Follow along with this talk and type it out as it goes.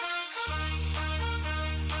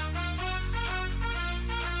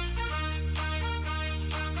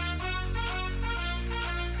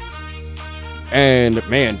And,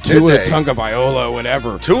 man, Tua Tagovailoa,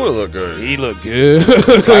 whatever. Tua looked good. He looked good.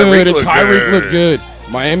 Tyreek looked good.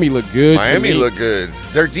 Miami looked good. Miami looked good.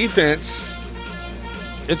 Their defense.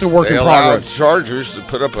 It's a work in They allowed progress. Chargers to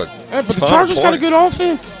put up a but the Chargers got a good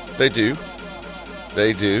offense. They do.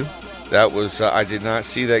 That was I did not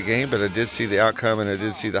see that game, but I did see the outcome, and I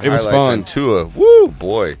did see the highlights. It was fun. And Tua, woo,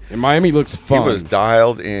 boy. And Miami looks fun. He was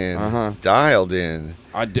dialed in. Dialed in.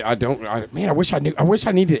 I wish I knew. I wish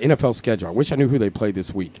I needed an NFL schedule. I wish I knew who they played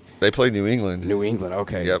this week. They played New England. New England,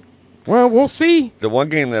 okay. Yep. Well, we'll see. One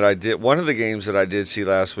of the games that I did see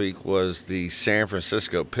last week was the San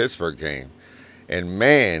Francisco-Pittsburgh game. And,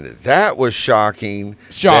 man, that was shocking.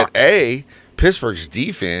 That, Pittsburgh's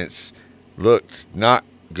defense looked not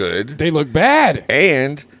good. They look bad.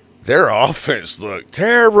 And their offense looked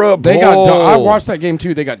terrible. I watched that game,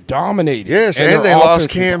 too. They got dominated. Yes, and they lost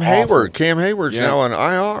Cam Hayward. Cam Hayward's now on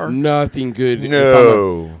IR. Nothing good.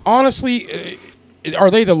 No. Honestly, are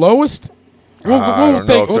they the lowest? I don't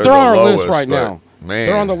know if they're on our list right now. Man.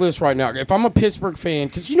 They're on the list right now. If I'm a Pittsburgh fan,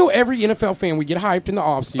 because every NFL fan, we get hyped in the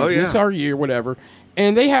offseason. This is our year, whatever.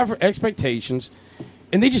 And they have expectations.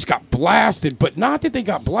 And they just got blasted. But not that they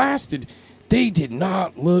got blasted. They did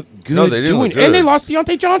not look good. No, they didn't look good. And they lost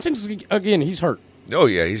Deontay Johnson again. He's hurt. Oh,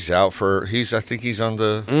 yeah. He's out I think he's on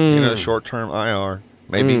the short-term IR.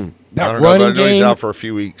 Maybe. That I don't know, running but I know he's game, out for a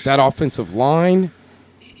few weeks. That offensive line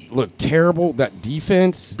looked terrible. That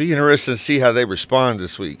defense. Be interested to see how they respond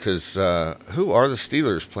this week, because who are the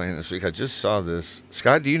Steelers playing this week? I just saw this.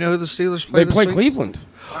 Scott, do you know who the Steelers play this week? They play Cleveland.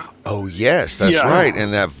 Oh, yes, that's right.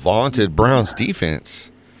 And that vaunted Browns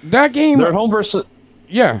defense. That game. They're home versus.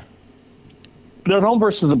 Yeah. They're home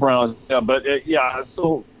versus the Browns. Yeah, but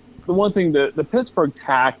so the one thing, the Pittsburgh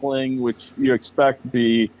tackling, which you expect to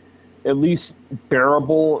be at least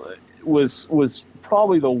bearable, was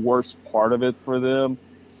probably the worst part of it for them.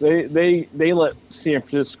 They let San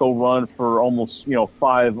Francisco run for almost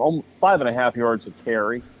 5.5 yards of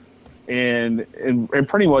carry, and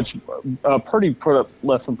pretty much Purdy put up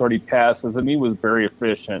less than 30 passes, and he was very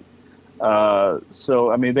efficient.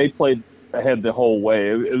 So I mean, they played ahead the whole way.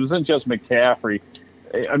 It wasn't just McCaffrey.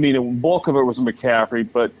 I mean, the bulk of it was McCaffrey,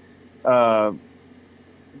 but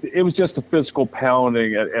it was just a physical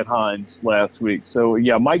pounding at Hines last week. So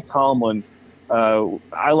yeah, Mike Tomlin.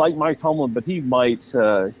 I like Mike Tomlin, but he might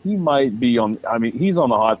be on. I mean, he's on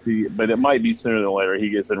the hot seat, but it might be sooner than later he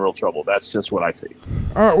gets in real trouble. That's just what I see.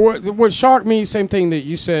 All right. What shocked me, same thing that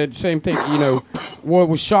you said, same thing. What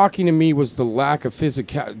was shocking to me was the lack of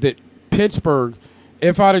physical that Pittsburgh.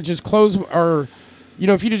 If I'd have just closed, or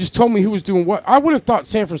if you'd have just told me who was doing what, I would have thought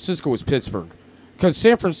San Francisco was Pittsburgh, because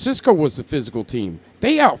San Francisco was the physical team.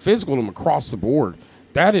 They out-physicaled them across the board.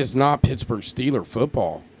 That is not Pittsburgh Steeler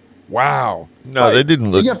football. Wow. No, they didn't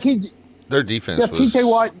look. Their defense was. TJ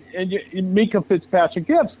Watt and Mika Fitzpatrick.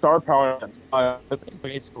 You have star power.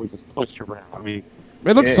 Basically, just pushed around. I mean,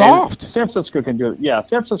 it looks soft. San Francisco can do it. Yeah,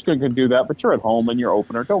 San Francisco can do that, but you're at home and you're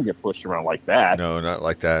opener. Don't get pushed around like that. No, not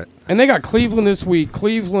like that. And they got Cleveland this week.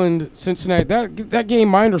 Cleveland, Cincinnati. That game,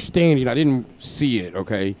 my understanding, I didn't see it,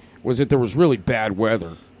 okay, was that there was really bad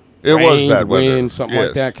weather. It was bad weather. Wind, something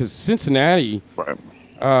like that, because Cincinnati. Right.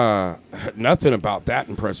 Nothing about that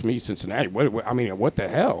impressed me. Cincinnati. What the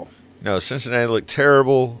hell? No, Cincinnati looked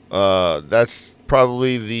terrible. That's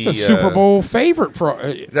probably the Super Bowl favorite for.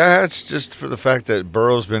 That's just for the fact that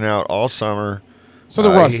Burrow's been out all summer. So the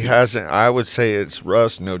rust. He hasn't. I would say it's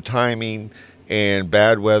rust, no timing, and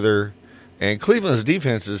bad weather. And Cleveland's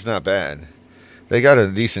defense is not bad. They got a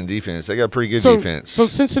decent defense. They got a pretty good defense. So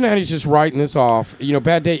Cincinnati's just writing this off.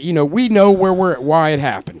 Bad day. We know why it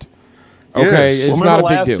happened. Okay, yes. It's not a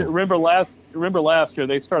big deal. Remember last year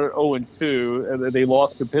they started 0-2 and they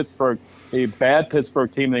lost to Pittsburgh, a bad Pittsburgh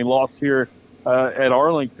team. They lost here at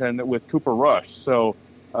Arlington with Cooper Rush. So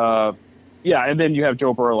and then you have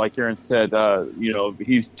Joe Burrow, like Aaron said.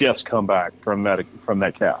 He's just come back from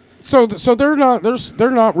that calf. So they're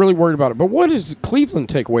not really worried about it. But what does Cleveland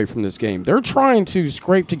take away from this game? They're trying to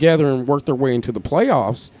scrape together and work their way into the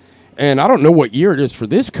playoffs. And I don't know what year it is for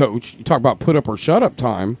this coach. You talk about put up or shut up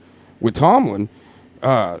time. With Tomlin,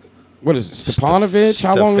 what is it, Stepanovich?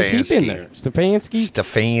 How long has he been there? Stefanski.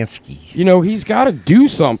 He's got to do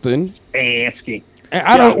something. Stefanski.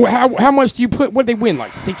 I don't know, how much do you put, what did they win,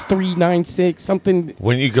 like 6-3, 9-6, something?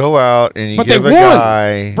 When you go out and you give a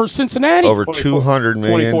guy for Cincinnati over $200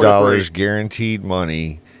 million guaranteed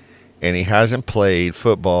money, and he hasn't played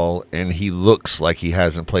football, and he looks like he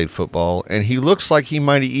hasn't played football, and he looks like he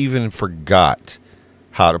might have even forgot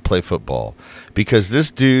how to play football, because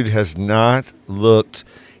this dude has not looked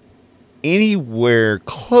anywhere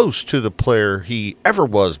close to the player he ever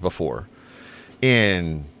was before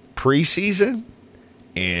in preseason,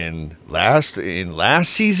 in last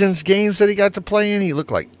season's games that he got to play in, he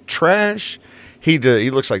looked like trash. He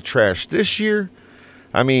looks like trash this year.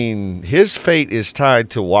 I mean, his fate is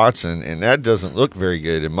tied to Watson, and that doesn't look very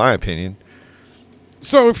good, in my opinion.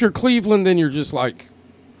 So if you're Cleveland, then you're just like,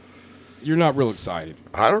 you're not real excited.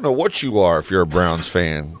 I don't know what you are if you're a Browns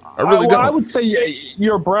fan. I really don't. I would say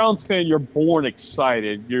you're a Browns fan. You're born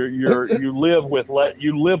excited. You live with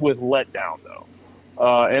letdown though,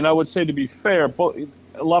 and I would say, to be fair,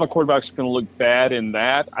 a lot of quarterbacks are going to look bad in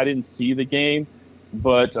that. I didn't see the game,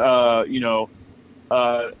 but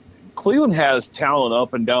Cleveland has talent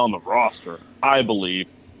up and down the roster, I believe.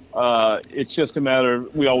 It's just a matter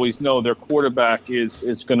of, we always know their quarterback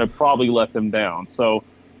is going to probably let them down. So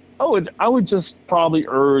I would just probably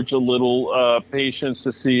urge a little patience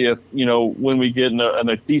to see if, when we get in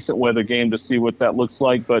a decent weather game, to see what that looks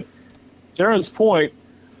like. But Jaron's point,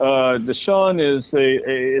 Deshaun is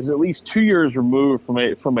at least 2 years removed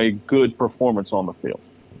from a good performance on the field.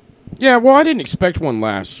 Yeah, well, I didn't expect one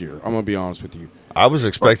last year. I'm going to be honest with you. I was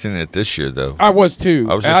expecting it this year, though. I was too.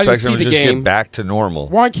 I was expecting him to just get back to normal.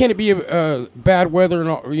 Why can't it be bad weather and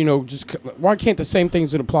why can't the same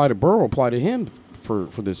things that apply to Burrow apply to him for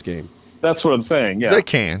this game? That's what I'm saying. Yeah, they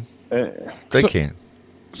can. They can.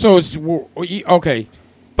 So it's okay.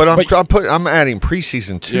 But I'm adding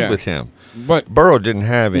preseason too with him. But Burrow didn't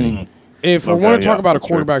have any. If we want to talk about a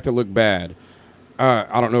quarterback that looked bad,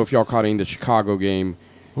 I don't know if y'all caught any of the Chicago game.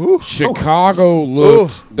 Chicago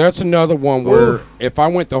looked. That's another one where if I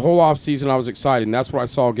went the whole offseason, I was excited, and that's what I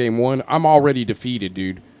saw game one. I'm already defeated,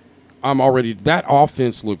 dude. That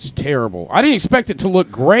offense looks terrible. I didn't expect it to look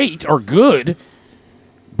great or good,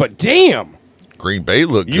 but damn. Green Bay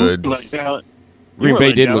looked good. Green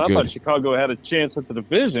Bay did look good. I thought Chicago had a chance at the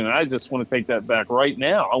division, and I just want to take that back right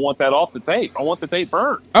now. I want that off the tape. I want the tape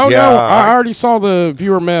burned. Oh, yeah, no, I already saw the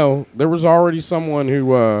viewer mail. There was already someone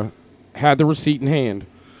who had the receipt in hand.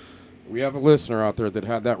 We have a listener out there that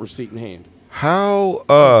had that receipt in hand.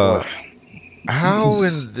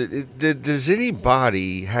 Does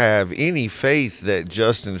anybody have any faith that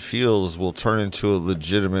Justin Fields will turn into a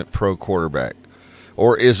legitimate pro quarterback?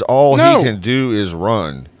 Or is all he can do is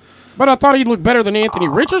run? But I thought he'd look better than Anthony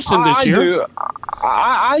Richardson this year.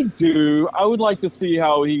 I do. I would like to see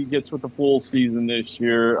how he gets with the full season this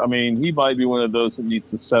year. I mean, he might be one of those that needs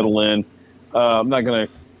to settle in. I'm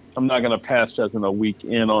not gonna pass judgment a week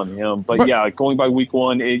in on him, but yeah, going by week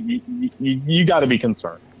one, you got to be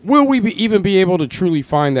concerned. Will we even be able to truly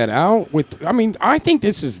find that out? I think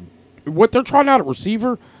this is what they're trying out at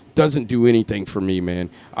receiver doesn't do anything for me, man.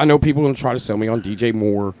 I know people are gonna try to sell me on DJ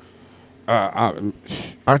Moore.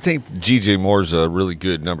 I think DJ Moore's a really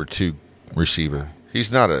good number 2 receiver. He's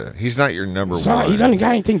not your number one. He doesn't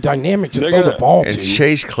got anything dynamic to throw the ball to. And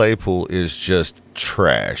Chase Claypool is just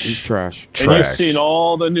trash. He's trash. And you've seen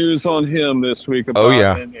all the news on him this week about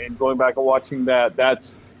and going back and watching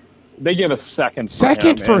they get a second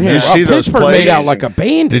for him. You see those Pittsburgh plays? Made out like a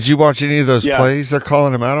bandit. Did you watch any of those plays they're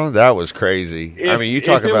calling him out on? That was crazy.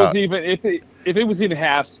 If it was even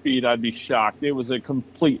half speed, I'd be shocked. It was a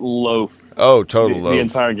complete loaf. Oh, total loaf. The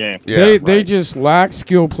entire game. Yeah, they just lack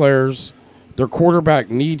skill players. Their quarterback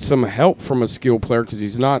needs some help from a skill player because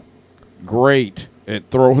he's not great at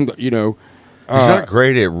throwing. He's not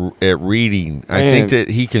great at reading. I think that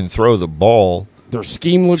he can throw the ball. Their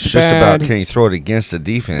scheme looks it's bad. just about can he throw it against the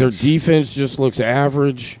defense. Their defense just looks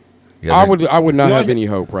average. Yeah, I would not have any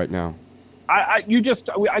hope right now. I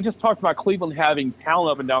just talked about Cleveland having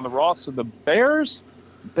talent up and down the roster. The Bears,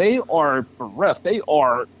 they are bereft. They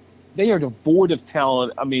are devoid of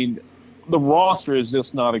talent. I mean, the roster is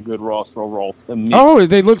just not a good roster overall to me. Oh,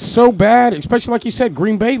 they look so bad, especially like you said,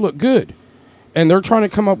 Green Bay looked good. And they're trying to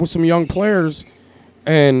come up with some young players,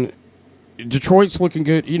 and Detroit's looking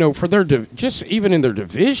good. For their just even in their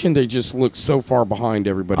division, they just look so far behind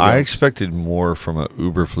everybody else. I expected more from a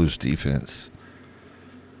Uberflus defense.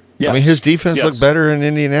 Yes. I mean, his defense looked better in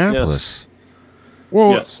Indianapolis. Yes.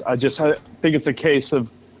 Well, yes, I think it's a case of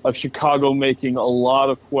Chicago making a lot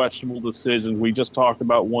of questionable decisions. We just talked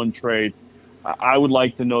about one trade. I would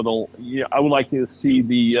like to know I would like to see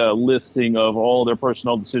the listing of all their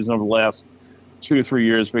personnel decisions over the last 2 or 3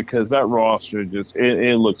 years, because that roster just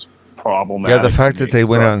it looks problematic. Yeah, the fact that they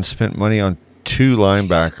went out and spent money on 2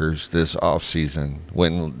 linebackers this offseason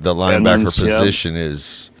when the linebacker position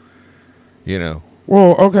is,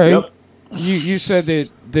 Well, okay. Yep. You said that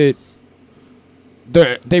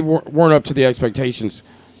they weren't up to the expectations.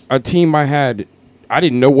 A team I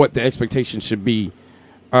didn't know what the expectations should be.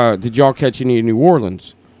 Did y'all catch any of New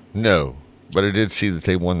Orleans? No, but I did see that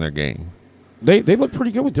they won their game. They looked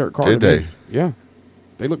pretty good with Derek Carr. Did they? Yeah.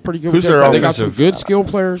 They look pretty good. Who's with their that. They got some offensive- good skill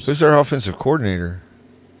players. Who's their offensive coordinator?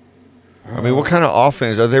 I mean, what kind of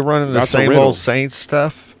offense? Are they running the That's a same riddle. old Saints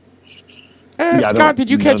stuff? I Scott, don't did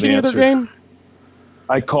you know catch the any of their answer. game?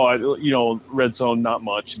 I caught, red zone, not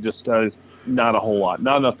much, just not a whole lot.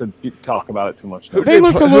 Not enough to talk about it too much. Who They they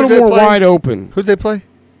looked play- a who'd little they more play? wide open. Who'd they play?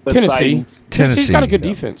 The Tennessee. Titans. Tennessee's got a good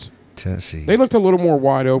Tennessee. defense. Tennessee. They looked a little more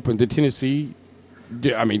wide open. The Tennessee,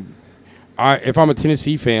 I mean, if I'm a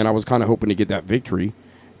Tennessee fan, I was kind of hoping to get that victory.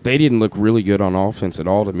 They didn't look really good on offense at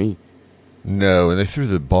all to me. No, and they threw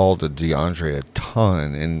the ball to DeAndre a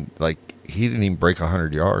ton, and he didn't even break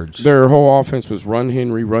 100 yards. Their whole offense was run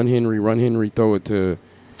Henry, run Henry, run Henry, throw it to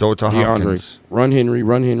Throw it to DeAndre. Hopkins. Run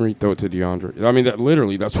Henry, throw it to DeAndre. I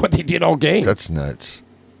mean, that's what they did all game. That's nuts.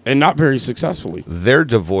 And not very successfully. They're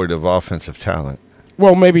devoid of offensive talent.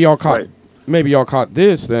 Well, maybe y'all caught Right.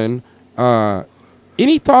 this then.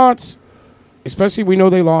 Any thoughts, especially we know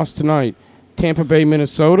they lost tonight, Tampa Bay,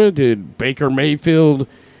 Minnesota? Did Baker Mayfield,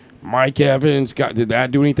 Mike Evans, did that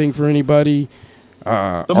do anything for anybody?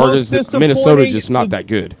 Or most is Minnesota just disappointing- not that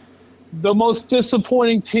good? The most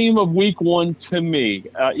disappointing team of Week 1 to me,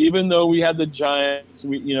 even though we had the Giants,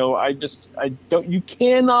 you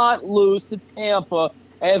cannot lose to Tampa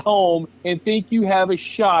at home and think you have a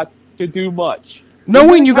shot to do much.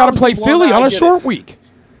 Knowing you got to play Well, Philly I on a get short it. week.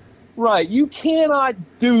 Right, you cannot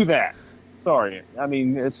do that. Sorry, I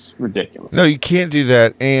mean, it's ridiculous. No, you can't do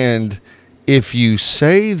that. And if you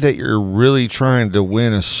say that you're really trying to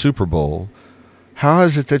win a Super Bowl, how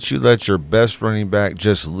is it that you let your best running back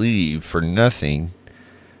just leave for nothing,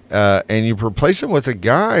 and you replace him with a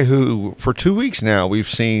guy who, for 2 weeks now, we've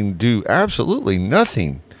seen do absolutely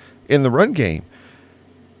nothing in the run game?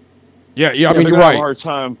 Yeah, I mean, they're you're gonna have right. a hard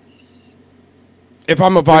time. If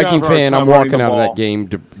I'm a gonna have Viking a hard fan, time I'm running walking the out of ball. that game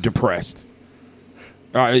depressed.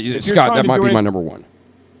 you're Scott, trying that to might do be my it- number one.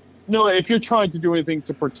 No, if you're trying to do anything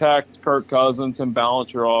to protect Kirk Cousins and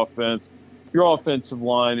balance your offense, your offensive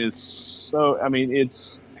line is so. I mean,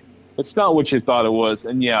 it's not what you thought it was,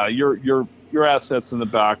 and yeah, your assets in the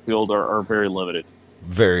backfield are very limited.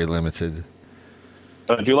 Very limited.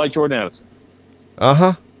 But I do like Jordan Addison.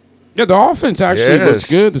 Uh-huh. Yeah, the offense actually looks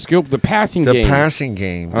Yes. good. The passing The game. passing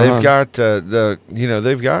game. Uh-huh. They've got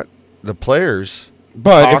they've got the players.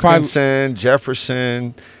 But if I Hawkinson,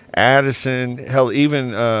 Jefferson, Addison, hell,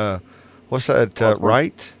 even what's that? Osborne.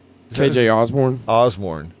 Wright? Is that his- KJ Osborne.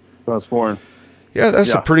 Osborne. That's foreign. Yeah, that's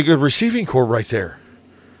Yeah. a pretty good receiving core right there.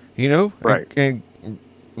 You know, Right. And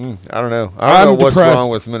I don't know. I don't know what's depressed wrong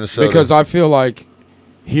with Minnesota because I feel like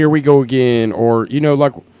here we go again, or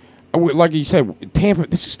like you said, Tampa.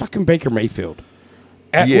 This is fucking Baker Mayfield.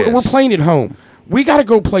 Yes. We're playing at home. We got to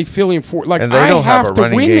go play Philly and Fort. Like and they I don't have have a to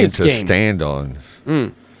running win game this to game. stand on.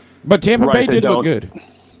 But Tampa Right, Bay they did look don't. good.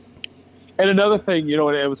 And another thing, it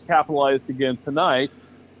was capitalized again tonight.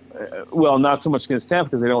 Well, not so much against Tampa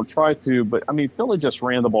because they don't try to, but I mean, Philly just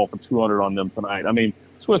ran the ball for 200 on them tonight. I mean,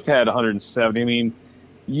 Swift had 170. I mean,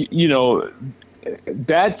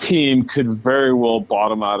 that team could very well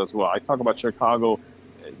bottom out as well. I talk about Chicago.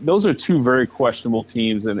 Those are two very questionable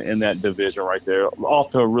teams in that division right there.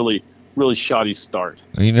 Off to a really, really shoddy start.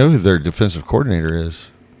 You know who their defensive coordinator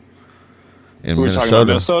is in We're talking about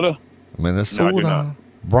Minnesota? Minnesota. No, I do not.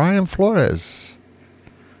 Brian Flores.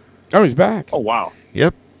 Oh, he's back. Oh, wow.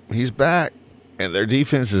 Yep, he's back. And their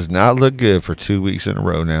defense does not look good for 2 weeks in a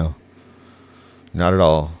row now. Not at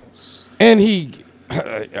all. And he,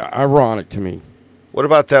 ironic to me. What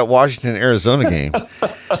about that Washington-Arizona game?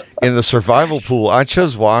 In the survival pool, I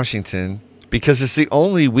chose Washington because it's the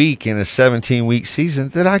only week in a 17-week season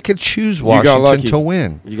that I could choose Washington lucky. to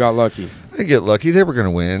win. You got lucky. I didn't get lucky. They were going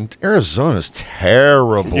to win. Arizona's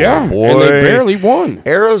terrible, Yeah, boy. and they barely won.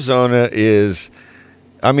 Arizona is,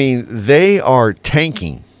 I mean, they are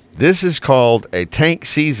tanking. This is called a tank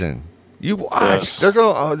season. You watch.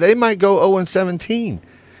 Yes. They might go 0-17.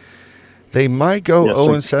 They might go Yes,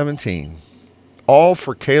 0-17. All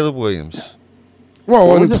for Caleb Williams. Well, Well,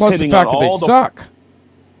 we're and just plus the hitting fact on that they all the- suck.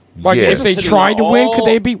 Like, Yes. if they Just hitting tried to on win, could all-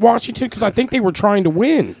 they beat Washington? Because I think they were trying to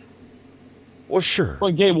win. Well, sure.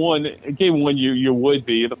 Well, game one, you would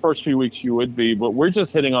be. The first few weeks, you would be. But we're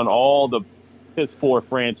just hitting on all the piss poor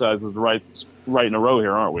franchises right in a row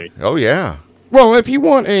here, aren't we? Oh, yeah. Well, if you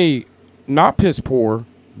want a not piss poor,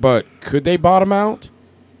 but could they bottom out?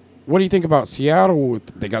 What do you think about Seattle?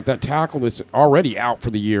 They got that tackle that's already out for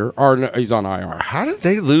the year. Or no, he's on IR. How did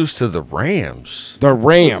they lose to the Rams? The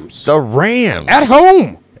Rams. The Rams. At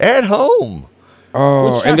home. At home.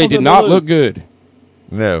 Oh, Which and they tackle did did not they look lose? good.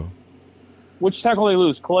 No. Which tackle they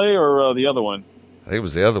lose, Clay or the other one? I think it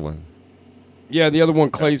was the other one. Yeah, the other one,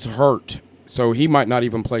 Clay's hurt, so he might not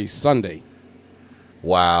even play Sunday.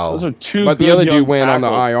 Wow. Those are two. But the good other young dude went on the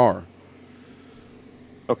tackles. IR.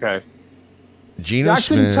 Okay. Geno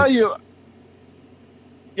Smith.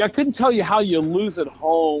 I couldn't tell you how you lose at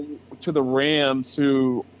home to the Rams,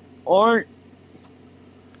 who aren't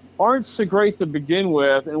so great to begin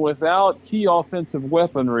with, and without key offensive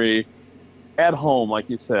weaponry at home, like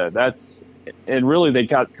you said. And really they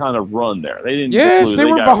got kind of run there. They didn't. Yes, lose, they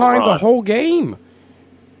were got behind the run. whole game,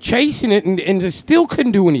 chasing it, and they still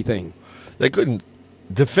couldn't do anything. They couldn't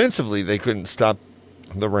defensively. They couldn't stop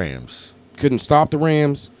the Rams. Couldn't stop the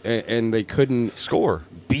Rams, and they couldn't Score.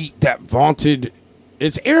 beat that vaunted.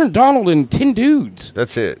 It's Aaron Donald and 10 dudes.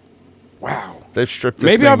 That's it. Wow. They've stripped the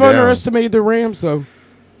Maybe thing I've down. underestimated the Rams, though.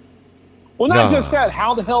 Well, not No. just that.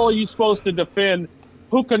 How the hell are you supposed to defend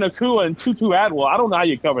Puka Nacua and Tutu Atwell? I don't know how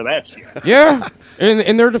you cover that shit. Yeah,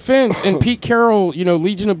 in their defense, and Pete Carroll,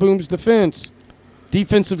 Legion of Boom's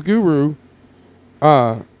defensive guru,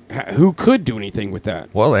 who could do anything with that.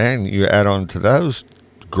 Well, and you add on to those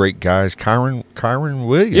great guys, Kyron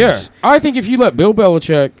Williams. Yeah, I think if you let Bill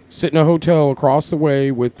Belichick sit in a hotel across the way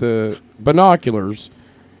with the binoculars,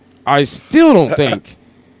 I still don't think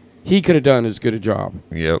he could have done as good a job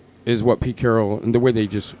Yep. as what Pete Carroll and the way they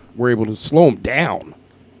just were able to slow him down.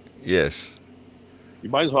 Yes. You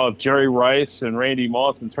might as well have Jerry Rice and Randy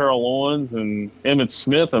Moss and Terrell Owens and Emmitt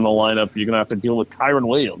Smith in the lineup. You're going to have to deal with Kyron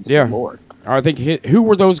Williams. Yeah. Lord. I think who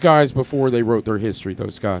were those guys before they wrote their history, though,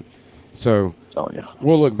 Scott? So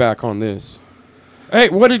we'll look back on this. Hey,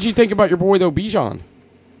 what did you think about your boy, though, Bijan?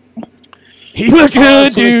 He looked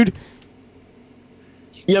good, dude.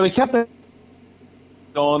 Yeah, they kept it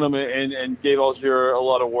on him and gave Algier a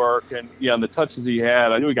lot of work. And, yeah, and the touches he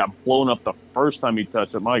had, I knew he got blown up the first time he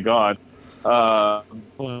touched it. My God. Yeah,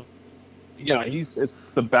 it's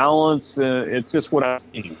the balance. It's just what I've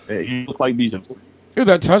seen. He looked like Bijan. Dude,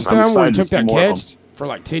 that touchdown where he took that catch him. for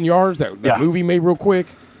like 10 yards, that movie made real quick.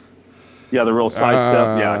 Yeah, the real side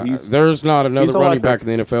step. Yeah, there's not another running like back in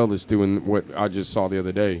the NFL that's doing what I just saw the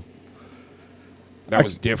other day. That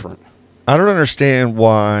was different. I don't understand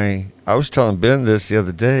why. I was telling Ben this the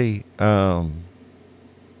other day.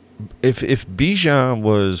 If Bijan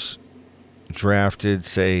was drafted,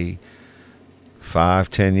 say,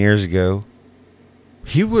 5-10 years ago,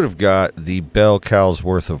 he would have got the bell cow's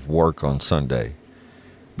worth of work on Sunday.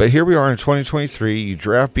 But here we are in 2023. You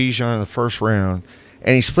draft Bijan in the first round,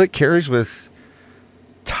 and he split carries with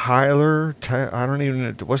Tyler. I don't even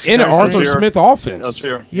know what's in an guy's Arthur name? Smith offense. That's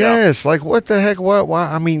fair. Yes, like what the heck? What? Why?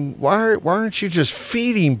 I mean, why aren't you just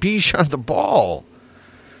feeding Bijan the ball?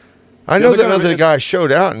 I know that another guy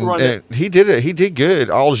showed out and he did it. He did good.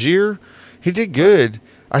 Algier, he did good.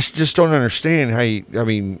 I just don't understand how you. I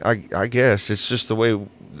mean, I guess it's just the way.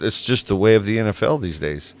 It's just the way of the NFL these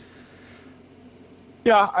days.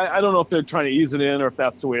 Yeah, I don't know if they're trying to ease it in or if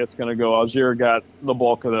that's the way it's going to go. Algier got the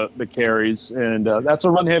bulk of the carries, and that's a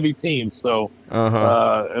run-heavy team. So,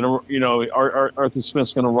 Arthur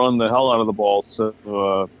Smith's going to run the hell out of the ball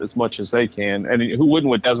as much as they can. And who wouldn't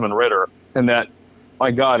with Desmond Ridder? And that, my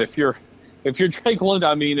God, if you're Drake London,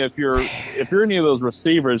 I mean, if you're any of those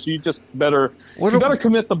receivers, you just better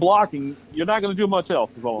commit the blocking. You're not going to do much else.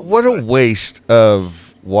 What a waste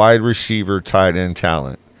of wide receiver tight end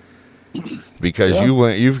talent. Because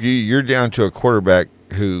you're down to a quarterback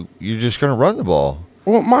who you're just going to run the ball.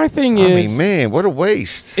 Well, my thing is, I mean, man, what a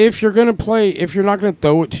waste. If you're going to play, if you're not going to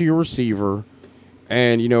throw it to your receiver,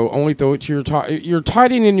 and only throw it to your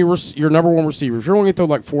tight end and your number one receiver, if you're only going to throw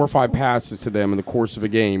like 4 or 5 passes to them in the course of a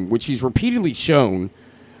game, which he's repeatedly shown,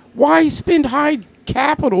 why spend high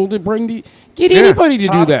capital to get anybody to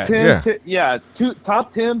do that?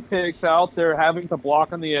 Top 10 picks out there having to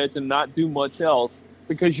block on the edge and not do much else.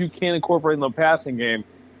 Because you can't incorporate in the passing game,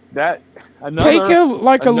 take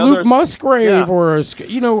a Luke Musgrave or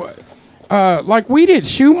like we did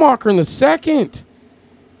Schumacher in the second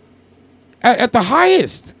at the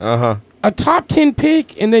highest. A top 10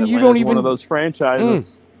 pick, and then Atlanta's you don't even one of those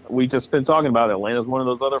franchises. We just been talking about Atlanta's one of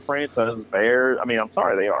those other franchises. Bears. I mean, I'm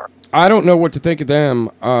sorry, they are. I don't know what to think of them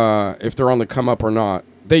if they're on the come up or not.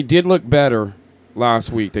 They did look better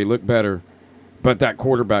last week. They looked better, but that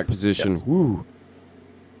quarterback position, whoo.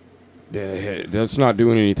 That's not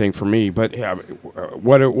doing anything for me. But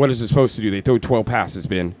what is it supposed to do? They throw 12 passes,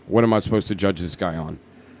 Ben. What am I supposed to judge this guy on?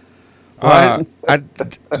 Well, I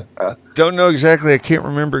don't know exactly. I can't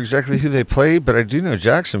remember exactly who they played, but I do know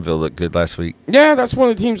Jacksonville looked good last week. Yeah, that's one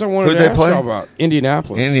of the teams I wanted to ask you about.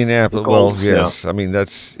 Indianapolis. Well, yes. Yeah. I mean,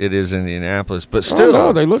 it is Indianapolis, but still,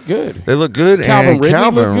 no, they look good. They look good.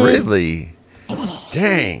 Calvin Ridley.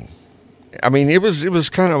 Dang. I mean, it was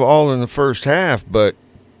kind of all in the first half, but.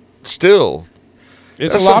 Still,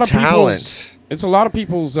 it's a lot of talent. It's a lot of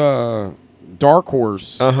people's dark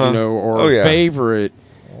horse, or favorite.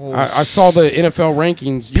 I saw the NFL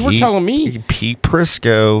rankings. You were telling me Pete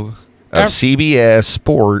Prisco of CBS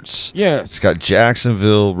Sports. Yes, he's got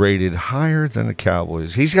Jacksonville rated higher than the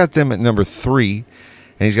Cowboys. He's got them at number 3,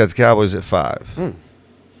 and he's got the Cowboys at 5. And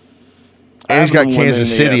he's got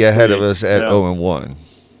Kansas City ahead of us at 0-1.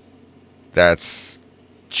 That's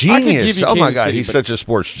genius! Oh my God, he's such a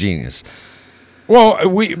sports genius. Well,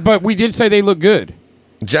 we did say they look good.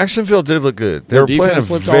 Jacksonville did look good. They were playing a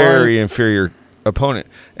very inferior opponent.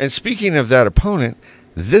 And speaking of that opponent,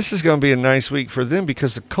 this is going to be a nice week for them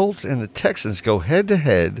because the Colts and the Texans go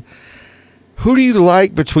head-to-head. Who do you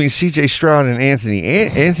like between C.J. Stroud and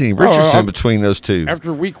Anthony Richardson between those two?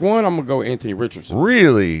 After week 1, I'm going to go Anthony Richardson.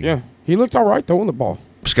 Really? Yeah. He looked all right throwing the ball.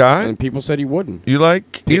 Scott? And people said he wouldn't. You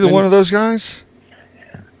like either one of those guys?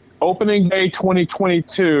 Opening day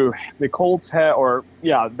 2022, the Colts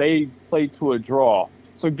they played to a draw.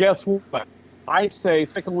 So guess what? I say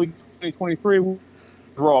second week 2023,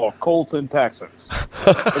 draw Colts and Texans.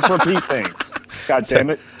 Let's repeat things. God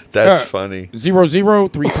damn it. That's funny. 0-0,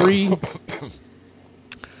 3-3,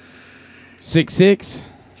 6-6,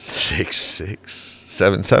 6-6,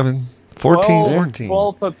 7-7, 14-14.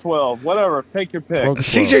 12-12, whatever. Take your pick.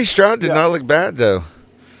 C.J. Stroud did not look bad, though.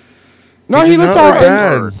 No, he looked all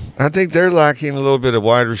right. I think they're lacking a little bit of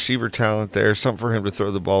wide receiver talent there, something for him to throw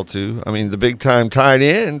the ball to. I mean, the big-time tight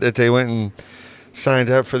end that they went and signed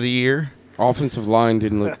up for the year. Offensive line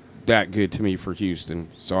didn't look that good to me for Houston,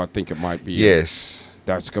 so I think it might be. Yes.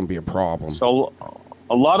 That's going to be a problem. So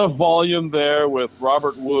a lot of volume there with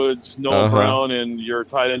Robert Woods, Noah Brown, and your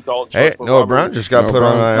tight end Dalton. Hey, Noah Brown just got put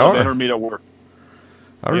on IR. Intermediate work.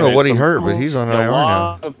 I don't know what he hurt, but he's on IR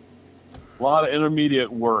now. A lot of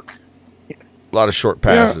intermediate work. A lot of short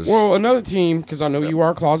passes. Yeah, well, another team, because I know you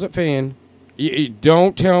are a closet fan.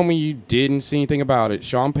 Don't tell me you didn't see anything about it.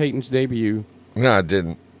 Sean Payton's debut. No, I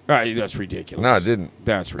didn't. That's ridiculous. No, I didn't.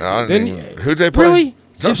 That's ridiculous. Who'd they play? Really?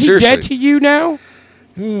 Is he dead to you now?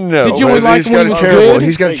 No. Did you only like him when he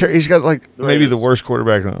was good? He's got like maybe the worst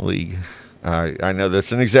quarterback in the league. I know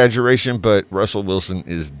that's an exaggeration, but Russell Wilson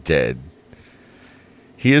is dead.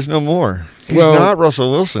 He is no more. He's not Russell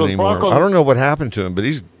Wilson anymore. I don't know what happened to him, but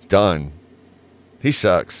he's done. He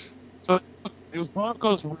sucks. So it was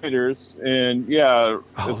Broncos Raiders, and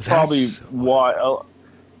it's probably why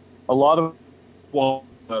a lot of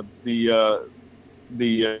the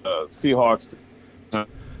Seahawks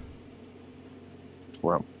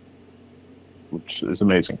were, which is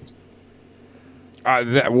amazing.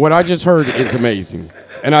 What I just heard is amazing,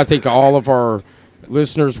 and I think all of our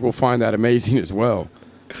listeners will find that amazing as well.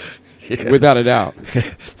 Yeah. Without a doubt.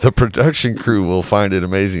 The production crew will find it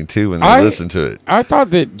amazing too when they listen to it. I thought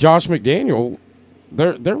that Josh McDaniel,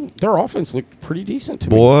 their offense looked pretty decent to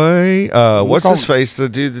me. Boy, what's his face? The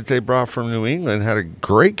dude that they brought from New England had a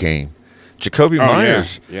great game. Jacoby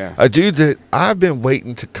Myers. Yeah. A dude that I've been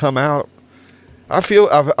waiting to come out.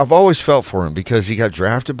 I've always felt for him because he got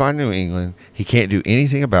drafted by New England. He can't do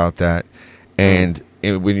anything about that. And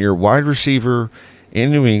when you're a wide receiver in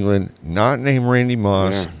New England, not named Randy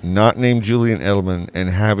Moss, not named Julian Edelman, and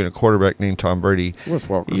having a quarterback named Tom Brady, Wes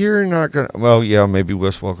Welker. You're not going to, well, yeah, maybe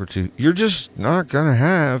Wes Welker too. You're just not going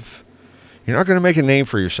to make a name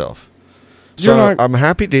for yourself. So I'm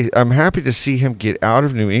happy to see him get out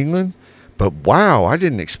of New England, but wow, I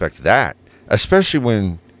didn't expect that, especially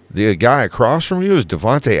when the guy across from you is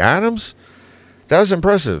Devontae Adams. That was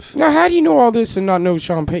impressive. Now, how do you know all this and not know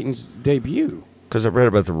Sean Payton's debut? Because I read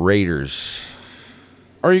about the Raiders.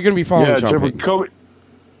 Are you going to be following Sean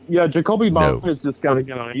Payton? Jacoby Myers just got to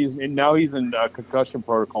get on. He's in concussion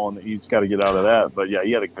protocol, and he's got to get out of that. But yeah,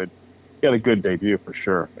 he had a good debut for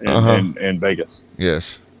sure in Vegas.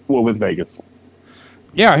 Yes. Well, with Vegas.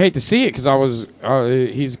 Yeah, I hate to see it because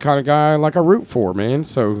he's the kind of guy like I root for, man.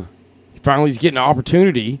 So finally he's getting an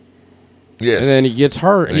opportunity. Yes. And then he gets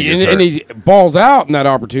hurt. And he balls out in that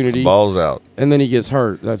opportunity. Balls out. And then he gets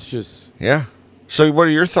hurt. That's just... Yeah. So what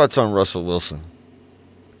are your thoughts on Russell Wilson?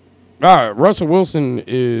 Russell Wilson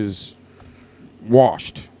is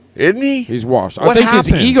washed. Isn't he? He's washed. What I think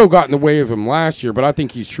happened? his ego got in the way of him last year, but I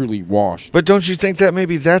think he's truly washed. But don't you think that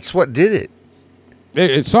maybe that's what did it?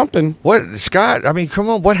 It's something. What, Scott? I mean, come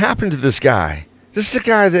on. What happened to this guy? This is a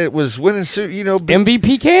guy that was winning,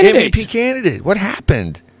 MVP candidate. MVP candidate. What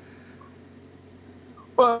happened?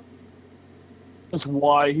 Well, that's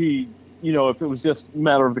why he, if it was just a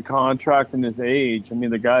matter of the contract and his age. I mean,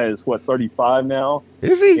 the guy is, 35 now?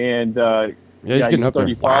 Is he? And, he's getting up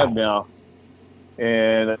 35 now.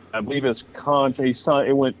 And I believe his contract, he signed,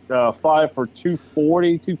 it went 5 for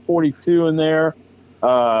 240, 242 in there.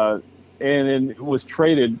 And then it was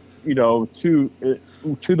traded to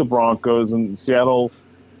the Broncos, and Seattle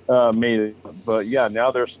made it. But yeah,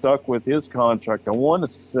 now they're stuck with his contract. I want to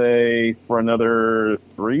say for another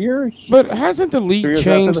 3 years. But hasn't the league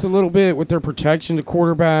changed a little bit with their protection to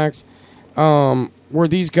quarterbacks, where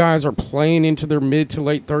these guys are playing into their mid to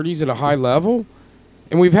late 30s at a high level?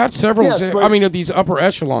 And we've had several, of these upper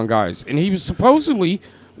echelon guys. And he was supposed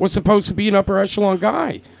to be an upper echelon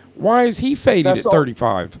guy. Why is he faded at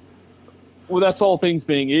 35? Well, that's all things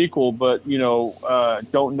being equal, but,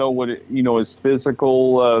 don't know what, his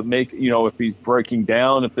physical if he's breaking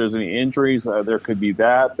down, if there's any injuries, there could be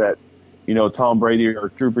that, Tom Brady or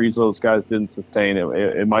Drew Brees, those guys didn't sustain it.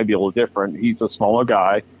 It might be a little different. He's a smaller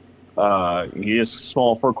guy. He is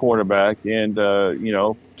small for a quarterback and,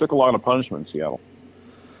 took a lot of punishment in Seattle.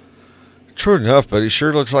 True enough, but he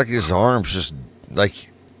sure looks like his arms just like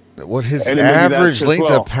what his average length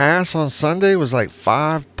of pass on Sunday was like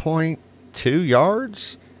 5.2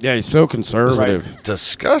 yards. Yeah, he's so conservative. Right.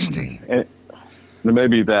 Disgusting. And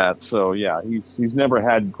maybe that. So yeah, he's never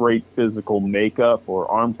had great physical makeup or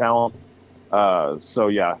arm talent.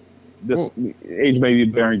 This age may be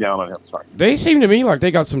bearing down on him. Sorry. They seem to me like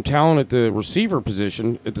they got some talent at the receiver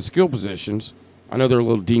position, at the skill positions. I know they're a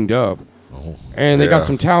little dinged up. And they got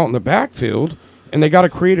some talent in the backfield, and they got a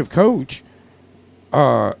creative coach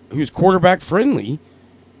who's quarterback friendly.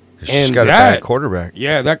 He's got a bad quarterback.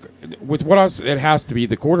 Yeah, it has to be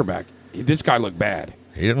the quarterback. This guy looked bad.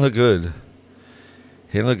 He didn't look good.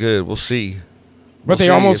 We'll see. But they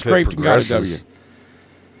almost scraped and got a W.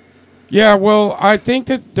 Yeah, well, I think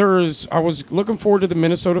that I was looking forward to the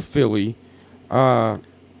Minnesota-Philly, but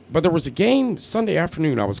there was a game Sunday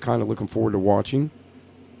afternoon I was kind of looking forward to watching.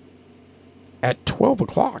 At 12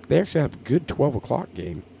 o'clock. They actually have a good 12 o'clock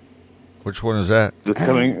game. Which one is that? This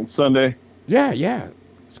coming Sunday? Yeah.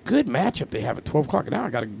 It's a good matchup they have at 12 o'clock. Now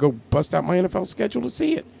I got to go bust out my NFL schedule to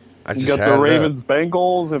see it. You got the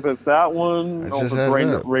Ravens-Bengals, if it's that one.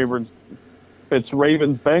 Ravens. If it's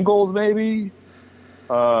Ravens-Bengals, maybe.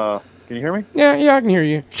 Can you hear me? Yeah, I can hear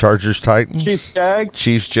you. Chargers-Titans.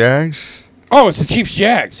 Chiefs-Jags. Oh, it's the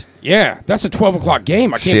Chiefs-Jags. Yeah, that's a 12 o'clock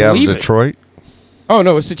game. I can't believe it. Seattle-Detroit. Oh,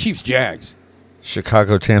 no, it's the Chiefs-Jags.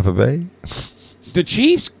 Chicago-Tampa Bay. The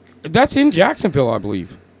Chiefs, that's in Jacksonville, I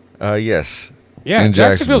believe. Yes. Yeah,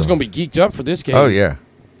 Jacksonville's going to be geeked up for this game. Oh, yeah.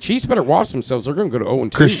 Chiefs better watch themselves. They're going to go to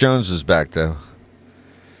 0-2. Chris Jones is back, though.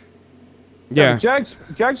 Yeah. Jags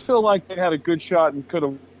feel like they had a good shot and could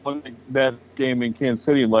have won that game in Kansas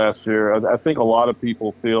City last year. I think a lot of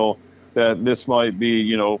people feel that this might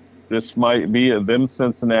be them,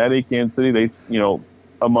 Cincinnati, Kansas City. They,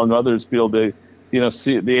 among others, feel they,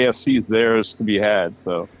 see the AFC is theirs to be had.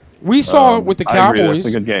 So we saw it with the Cowboys.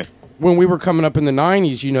 That's a good game. When we were coming up in the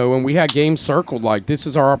 90s, and we had games circled, like this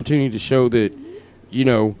is our opportunity to show that,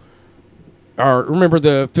 remember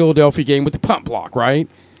the Philadelphia game with the punt block, right?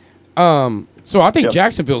 So I think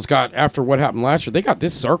Jacksonville's got, after what happened last year, they got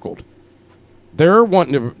this circled. They're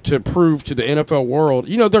wanting to prove to the NFL world,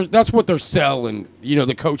 that's what they're selling,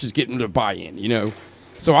 the coaches getting them to buy in,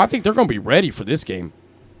 So I think they're going to be ready for this game.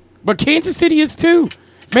 But Kansas City is too.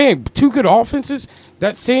 Man, two good offenses.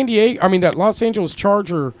 That Los Angeles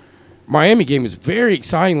Charger Miami game was very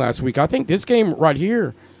exciting last week. I think this game right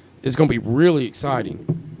here is going to be really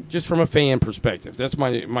exciting, just from a fan perspective. That's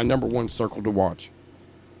my number one circle to watch.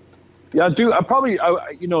 Yeah,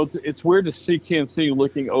 it's weird to see Kansas City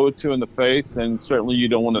looking 0-2 in the face, and certainly you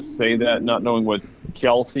don't want to say that, not knowing what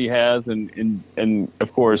Kelsey has and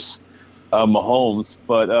of course, Mahomes.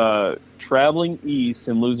 But traveling east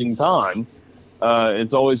and losing time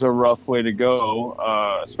is always a rough way to go,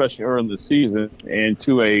 especially early in the season, and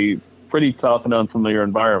to a pretty tough and unfamiliar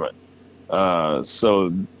environment.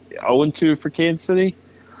 So 0-2 for Kansas City.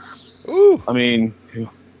 Ooh. I mean,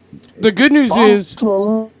 the good news is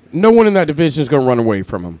no one in that division is going to run away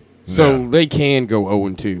from them. So they can go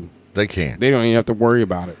 0-2. They can. They don't even have to worry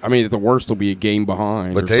about it. I mean, at the worst, they'll be a game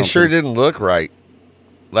behind. But they sure didn't look right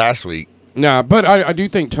last week. Nah, but I do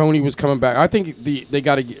think Tony was coming back. I think they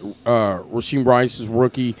got to get Rasheem Rice's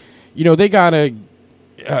rookie. They got to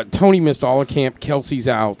Tony missed all of camp. Kelsey's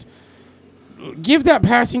out. Give that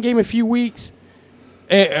passing game a few weeks.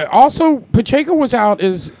 Also, Pacheco was out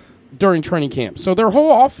during training camp. So their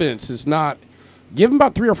whole offense is not – give them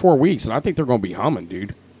about 3 or 4 weeks, and I think they're going to be humming,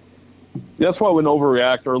 dude. That's why I wouldn't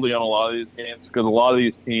overreact early on a lot of these games, because a lot of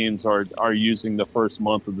these teams are using the first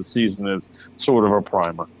month of the season as sort of a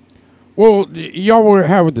primer. Well, y'all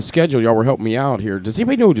were with the schedule. Y'all were helping me out here. Does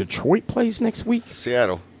anybody know Detroit plays next week?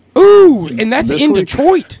 Seattle. Ooh, and that's in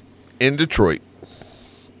Detroit. In Detroit.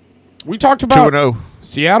 We talked about 2-0.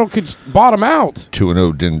 Seattle could bottom out.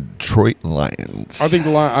 2-0 Detroit Lions. I think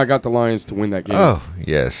I got the Lions to win that game. Oh,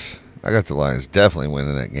 yes. I got the Lions definitely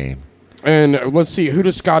winning that game. And let's see, who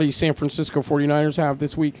does Scotty San Francisco 49ers have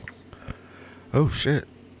this week? Oh, shit.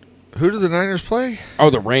 Who do the Niners play? Oh,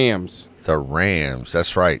 the Rams. The Rams.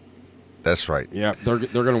 That's right. Yeah, they're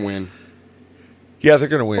going to win. Yeah, they're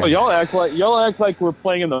going to win. Well, y'all act like we're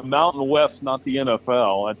playing in the Mountain West, not the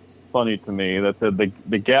NFL. That's funny to me that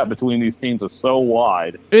the gap between these teams is so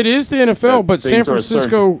wide. It is the NFL, but San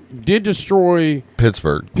Francisco did destroy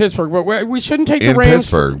Pittsburgh. But we shouldn't take in the Rams.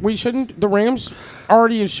 Pittsburgh. We shouldn't. The Rams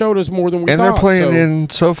already have showed us more than we and thought. And they're playing in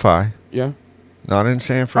SoFi. Yeah. Not in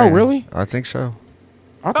San Fran. Oh, really? I think so.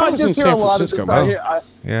 I thought it was in San Francisco. I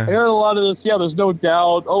hear a lot of this. Yeah, there's no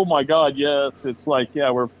doubt. Oh, my God, yes. It's like,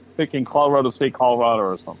 yeah, we're picking Colorado State, Colorado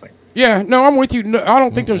or something. Yeah, no, I'm with you. No, I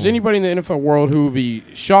don't think there's anybody in the NFL world who would be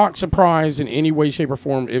shocked, surprised in any way, shape, or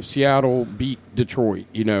form if Seattle beat Detroit,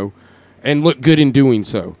 and look good in doing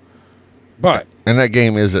so. But and that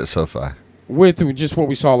game is at SoFi. With just what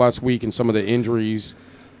we saw last week and some of the injuries,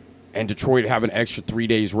 and Detroit having extra 3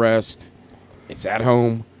 days rest, it's at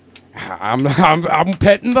home. I'm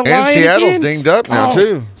petting the Lion. And Seattle's again. dinged up now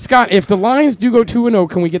too. Scott, if the Lions do go 2-0,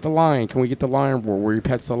 can we get the Lion? Can we get the Lion roar where he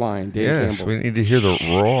pets the Lion? Dan yes, Campbell. we need to hear the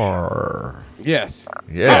roar. Yes.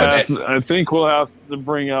 Yes. I think we'll have to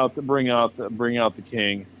bring out the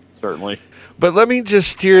king, certainly. But let me just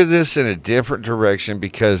steer this in a different direction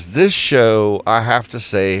because this show, I have to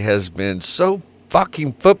say, has been so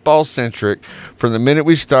fucking football centric from the minute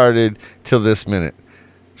we started till this minute.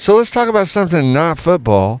 So let's talk about something not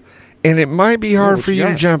football. And it might be hard for you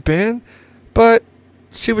to jump in, but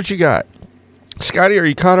see what you got. Scotty, are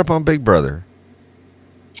you caught up on Big Brother?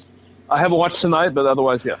 I haven't watched tonight, but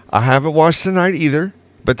otherwise, yes. I haven't watched tonight either,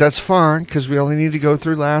 but that's fine because we only need to go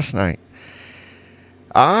through last night.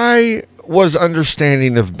 I was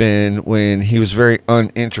understanding of Ben when he was very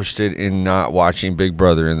uninterested in not watching Big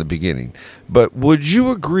Brother in the beginning. But would you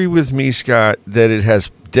agree with me, Scott, that it has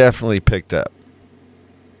definitely picked up?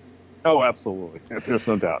 Oh, absolutely. There's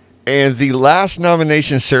no doubt. And the last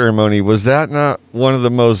nomination ceremony, was that not one of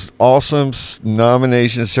the most awesome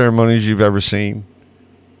nomination ceremonies you've ever seen?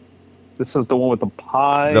 This is the one with the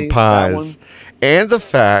pie. The pies. And the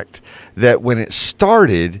fact that when it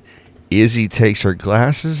started, Izzy takes her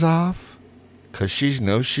glasses off because she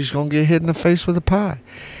knows she's going to get hit in the face with a pie.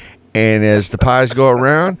 And as the pies go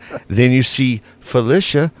around, then you see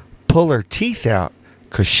Felicia pull her teeth out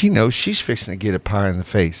because she knows she's fixing to get a pie in the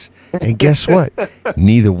face. And guess what?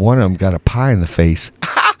 Neither one of them got a pie in the face.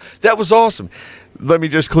 That was awesome. Let me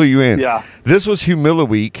just clue you in. Yeah. This was Humilla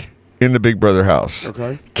Week in the Big Brother house.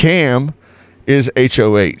 Okay. Cam is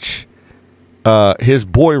HOH. His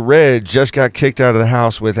boy Red just got kicked out of the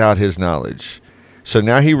house without his knowledge. So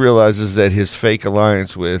now he realizes that his fake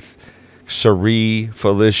alliance with Sari,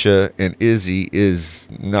 Felicia, and Izzy is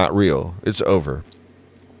not real. It's over.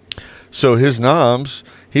 So his noms,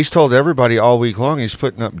 he's told everybody all week long he's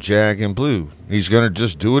putting up Jag and Blue. He's going to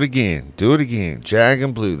just do it again. Jag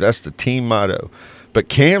and Blue. That's the team motto. But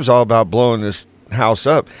Cam's all about blowing this house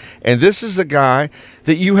up. And this is the guy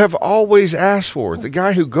that you have always asked for. The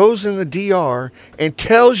guy who goes in the DR and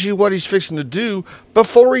tells you what he's fixing to do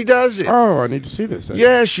before he does it. Oh, I need to see this thing.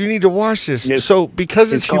 Yes, you need to watch this. So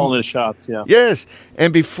because it's calling his shots, yeah. Yes.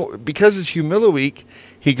 And because it's Humilla Week,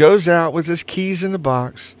 he goes out with his keys in the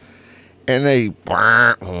box. And the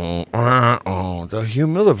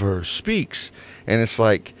Humillaverse speaks. And it's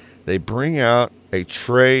like they bring out a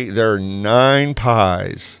tray. There are 9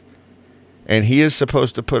 pies. And he is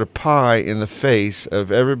supposed to put a pie in the face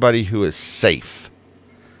of everybody who is safe.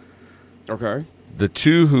 Okay. The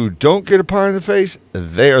 2 who don't get a pie in the face,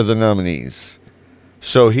 they are the nominees.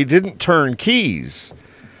 So he didn't turn keys.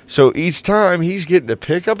 So each time he's getting to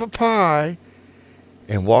pick up a pie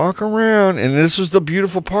and walk around, and this was the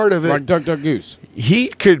beautiful part of it. Like Duck, Duck, Goose. He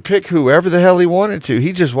could pick whoever the hell he wanted to.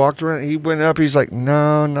 He just walked around. He went up. He's like,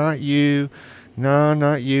 no, not you. No,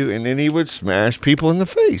 not you. And then he would smash people in the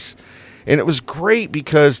face. And it was great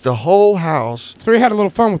because the whole house So he had a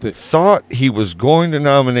little fun with it. thought he was going to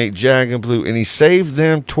nominate Jag and Blue, and he saved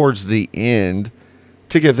them towards the end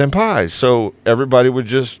to give them pies. So everybody would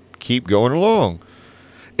just keep going along.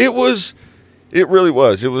 It really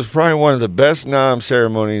was. It was probably one of the best nom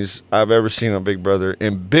ceremonies I've ever seen on Big Brother.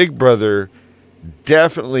 And Big Brother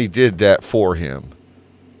definitely did that for him.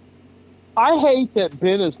 I hate that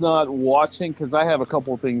Ben is not watching because I have a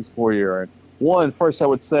couple of things for you, Aaron. One, first I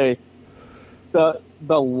would say the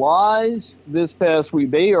lies this past week,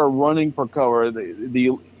 they are running for cover.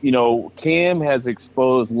 Cam has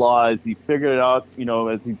exposed lies. He figured it out,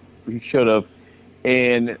 as he should have.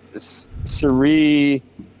 And Cherie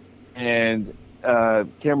and can't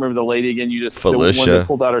remember the lady again. You just Felicia. The one that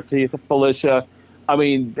pulled out her teeth. Felicia. I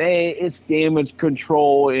mean, it's damage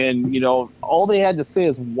control, and all they had to say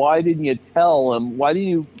is, "Why didn't you tell him? Why didn't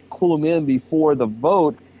you clue him in before the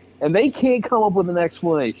vote?" And they can't come up with an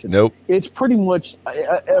explanation. Nope. It's pretty much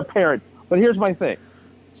apparent. But here's my thing.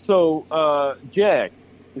 So, Jag,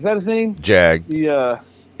 is that his name? Jag. Yeah.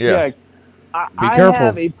 Jag. Be careful. I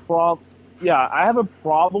have a problem. Yeah, I have a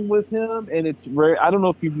problem with him, and it's rare. I don't know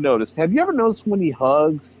if you've noticed. Have you ever noticed when he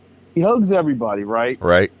hugs everybody, right?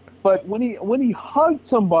 Right. But when he hugs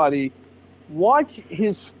somebody, watch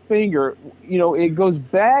his finger. It goes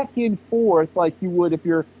back and forth like you would if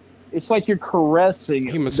you're. It's like you're caressing.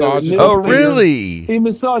 He massages. Oh, really? He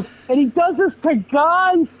massages, and he does this to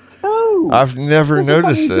guys too. I've never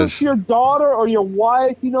noticed this. To your daughter or your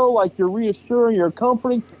wife, like you're reassuring, you're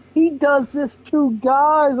comforting. He does this to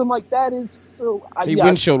guys. I'm like, that is so. He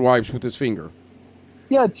windshield wipes with his finger.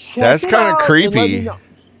 Yeah, that's kind of creepy.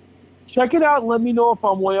 Check it out and let me know if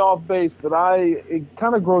I'm way off base. But it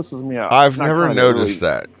kind of grosses me out. I've never noticed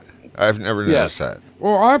that. I've never noticed that.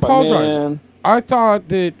 Well, I apologize. Man. I thought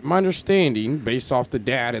that my understanding, based off the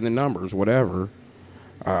data and the numbers, whatever,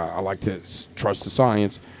 I like to trust the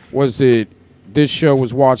science, was that this show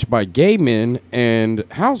was watched by gay men and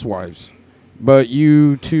housewives. But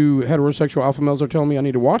you two heterosexual alpha males are telling me I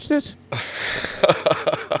need to watch this?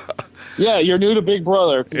 Yeah, you're new to Big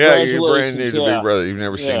Brother. Yeah, you're brand new to Big Brother. You've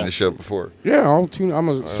never seen the show before. Yeah, I'm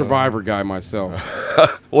a Survivor guy myself.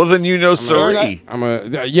 Well, then Suri.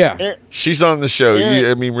 Yeah. She's on the show.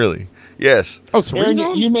 Really. Yes. Oh, Suri's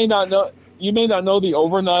Aaron, on? you may not know the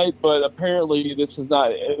overnight, but apparently this is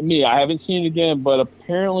not me. I haven't seen it again, but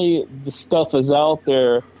apparently the stuff is out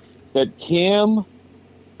there that Kim,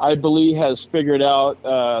 I believe, has figured out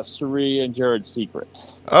Suri and Jared's secret.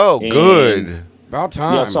 Oh, good. About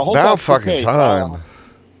time. Yeah, so I hope About that's the fucking case. time.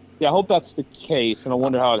 Yeah, I hope that's the case, and I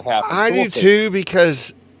wonder how it happened. I do too,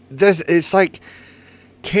 because it's like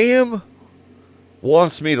Cam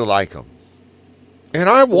wants me to like him. And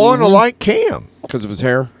I want to like Cam. Because of his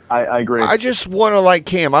hair? I agree. I just want to like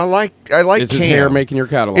Cam. I like Is Cam. his hair making your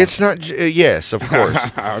catalog? It's not. Yes, of course.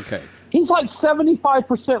 Okay. He's like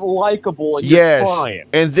 75% likable, and Yes. you're crying.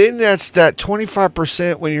 And then that's that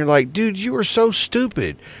 25% when you're like, dude, you are so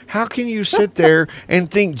stupid. How can you sit there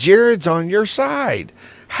and think Jared's on your side?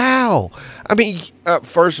 How? I mean,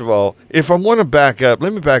 first of all, if I want to back up,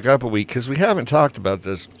 let me back up a week because we haven't talked about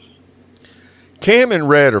this. Cam and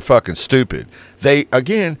Red are fucking stupid. They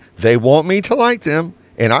want me to like them,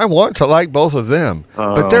 and I want to like both of them.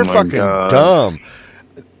 But they're fucking dumb.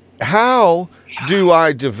 How do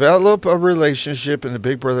I develop a relationship in the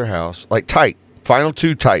Big Brother house? Like tight. Final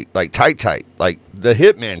two tight. Like tight. Like the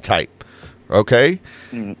Hitman type. Okay?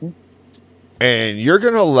 Mm-hmm. And you're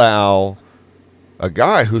going to allow a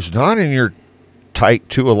guy who's not in your tight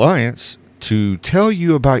two alliance to tell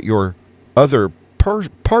you about your other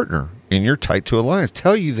partner in your tight two alliance.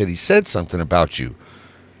 Tell you that he said something about you.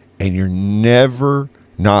 And you're never,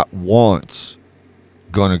 not once,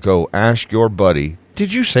 going to go ask your buddy,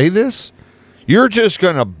 did you say this? You're just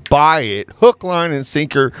going to buy it, hook, line, and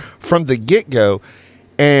sinker from the get-go,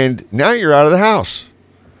 and now you're out of the house.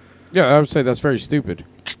 Yeah, I would say that's very stupid.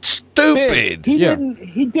 Stupid.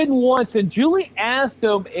 He didn't once, and Julie asked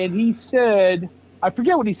him, and he said, I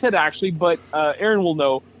forget what he said actually, but Aaron will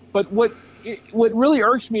know. But what really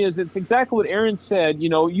irks me is it's exactly what Aaron said.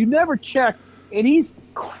 You never check, and he's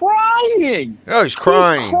crying. Oh, he's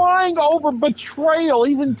crying. He's crying over betrayal.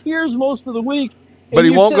 He's in tears most of the week. But he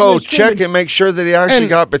won't go check and make sure that he actually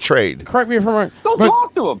got betrayed. Correct me if I'm wrong. Don't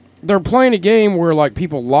talk to him. They're playing a game where, like,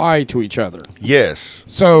 people lie to each other. Yes.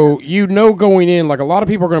 So, going in, like, a lot of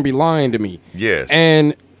people are going to be lying to me. Yes.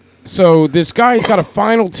 And so this guy he's got a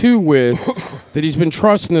final two with that he's been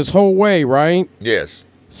trusting this whole way, right? Yes.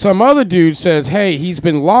 Some other dude says, hey, he's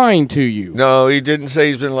been lying to you. No, he didn't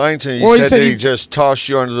say he's been lying to you. He said that he just tossed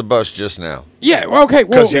you under the bus just now. Yeah, okay.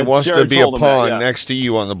 Because he wants to be a pawn next to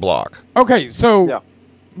you on the block. Okay, so,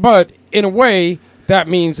 but in a way, that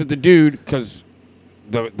means that the dude, because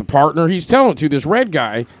the partner he's telling it to, this red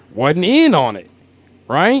guy, wasn't in on it,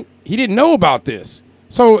 right? He didn't know about this.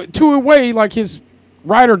 So, to a way, like his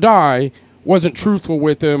ride or die wasn't truthful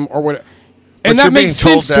with him or whatever. And but that makes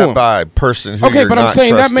sense to him. By a person who okay, but I'm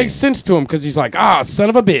saying trusting. That makes sense to him because he's like, son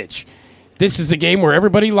of a bitch. This is the game where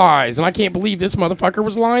everybody lies, and I can't believe this motherfucker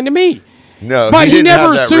was lying to me. No, but he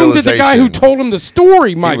never assumed that the guy who told him the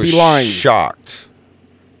story might be lying. Shocked.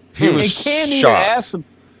 He was shocked.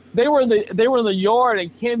 they were in the yard,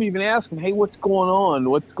 and Cam even asked him, "Hey, what's going on?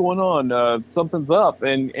 What's going on? Something's up."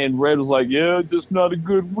 And Red was like, "Yeah, just not a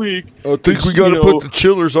good week. I think we got to put the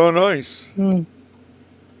chillers on ice."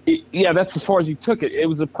 Yeah, that's as far as he took it. It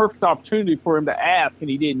was a perfect opportunity for him to ask, and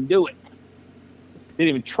he didn't do it. Didn't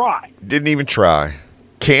even try.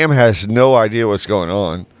 Cam has no idea what's going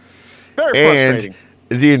on. Very frustrating.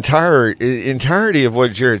 And the entirety of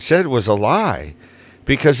what Jared said was a lie,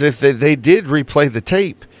 because if they did replay the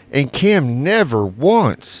tape, and Cam never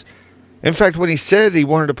once, in fact, when he said he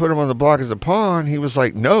wanted to put him on the block as a pawn, he was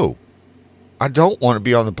like, "No, I don't want to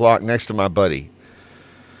be on the block next to my buddy."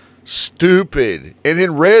 Stupid. And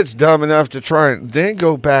then Red's dumb enough to try and then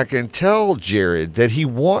go back and tell Jared that he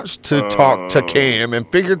wants to talk to Cam and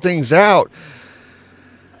figure things out.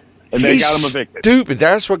 And they got him evicted. Stupid.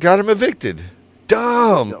 That's what got him evicted.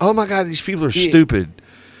 Dumb. Oh my God, these people are stupid.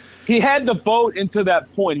 He had the vote until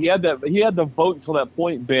that point. He had the vote until that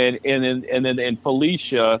point, Ben, and then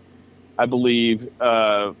Felicia, I believe,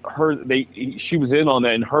 she was in on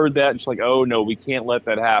that and heard that, and she's like, "Oh no, we can't let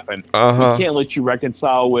that happen. We can't let you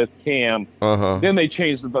reconcile with Cam." Then they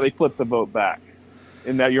flipped the vote back.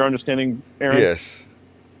 Is that your understanding, Aaron?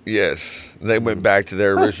 Yes. They went back to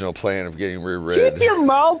their original plan of getting rid of Red. Keep your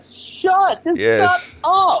mouth shut. Just shut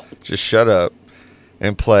up. Just shut up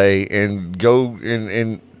and play and go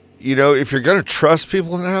and if you're gonna trust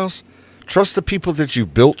people in the house, trust the people that you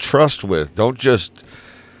built trust with. Don't just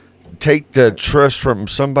take the trust from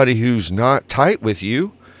somebody who's not tight with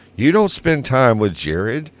you. You don't spend time with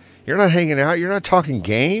Jared. You're not hanging out. You're not talking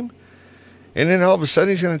game. And then all of a sudden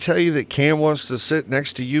he's going to tell you that Cam wants to sit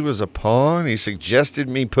next to you as a pawn. He suggested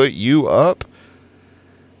me put you up.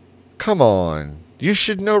 Come on. You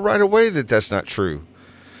should know right away that that's not true.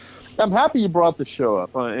 I'm happy you brought the show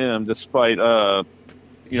up. I am, despite,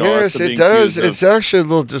 yes, it does. It's actually a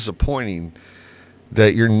little disappointing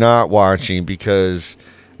that you're not watching, because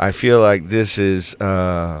I feel like this has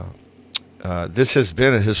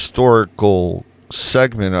been a historical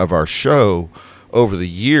segment of our show over the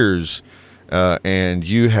years, and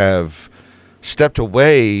you have stepped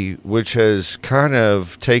away, which has kind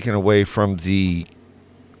of taken away from the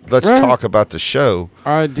let's talk about the show.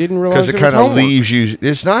 I didn't realize because it kind of leaves you.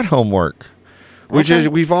 It's not homework, which is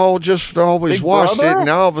we've all just always Big watched brother? it. And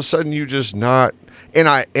now all of a sudden you just not.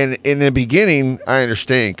 And in the beginning I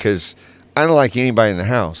understand, because I don't like anybody in the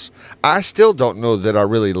house. I still don't know that I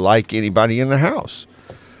really like anybody in the house.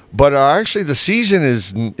 But actually the season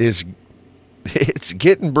is it's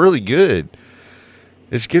getting really good.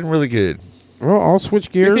 It's getting really good. Well, I'll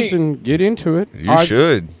switch gears and get into it. You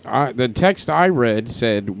should. The text I read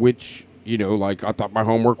said, I thought my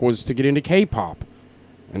homework was to get into K-pop.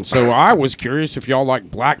 And so I was curious if y'all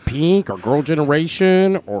like Blackpink or Girl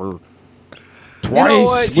Generation or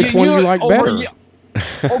Twice. Which one do you like better?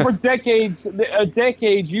 Over decades,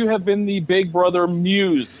 you have been the big brother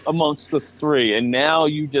muse amongst the three, and now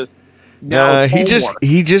you just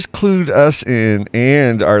he just clued us in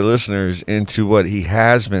and our listeners into what he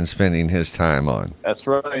has been spending his time on. That's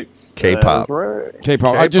right. K-pop.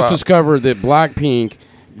 K-pop. I just discovered that Blackpink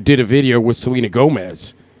did a video with Selena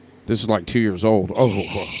Gomez. This is like 2 years old.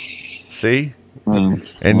 Oh. See?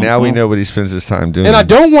 And now we know what he spends his time doing. And I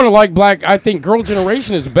don't want to like I think Girl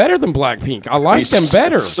Generation is better than Blackpink. I like them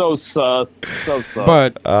better. So sus.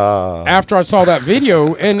 But after I saw that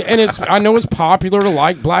video, and I know it's popular to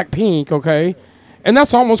like Blackpink, okay? And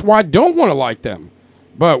that's almost why I don't want to like them.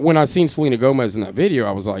 But when I seen Selena Gomez in that video,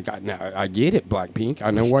 I was like, I get it, Blackpink.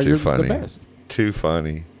 I know why you're the best. Too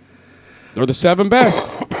funny. They're the 7 best.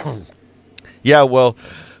 Yeah, well,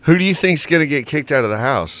 who do you think's going to get kicked out of the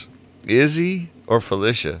house? Izzy or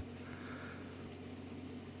Felicia?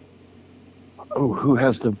 Oh, who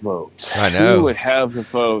has the vote? I know. Who would have the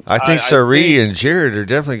vote? I think Sari and Jared are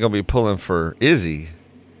definitely going to be pulling for Izzy.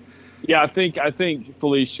 Yeah, I think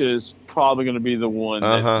Felicia is probably going to be the one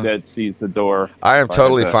that sees the door. I am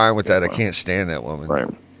totally fine with that. I can't stand that woman. Right.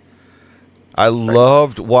 I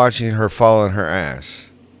loved watching her fall on her ass.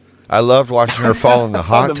 I loved watching her fall in the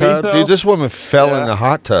hot tub. Dude, this woman fell in the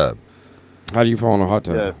hot tub. How do you fall in a hot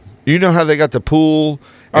tub? Yeah. You know how they got the pool,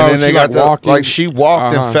 and then they got she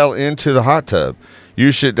walked and fell into the hot tub.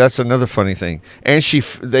 You should. That's another funny thing. And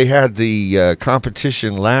they had the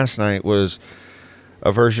competition last night was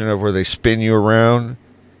a version of where they spin you around,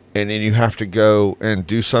 and then you have to go and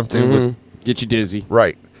do something get you dizzy.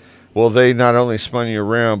 Right. Well, they not only spun you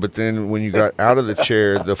around, but then when you got out of the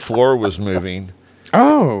chair, the floor was moving.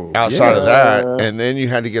 Oh, outside of that, and then you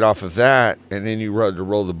had to get off of that, and then you had to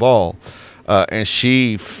roll the ball. And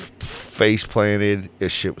she face planted.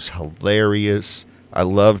 This shit was hilarious. I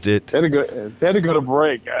loved it. They had to go to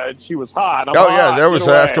break. She was hot. I'm Oh, hot. yeah. There was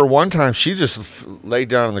Get away. after one time, she just laid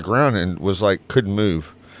down on the ground and was like, couldn't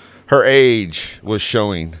move. Her age was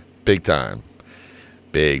showing big time.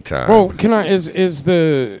 Big time. Well, is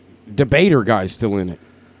the debater guy still in it?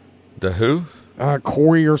 The who?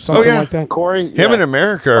 Corey or something like that. Corey? Him and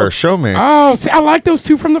America are showmates. Oh, see, I like those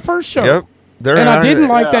two from the first show. Yep. And I didn't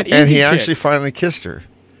like that easy And he chick. actually finally kissed her.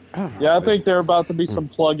 Yeah, I think there about to be some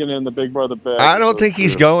plugging in the Big Brother bag. I don't think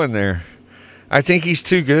he's going there. I think he's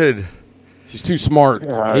too good. He's too smart.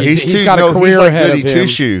 Yeah. He's got a career he's like ahead Goody of him.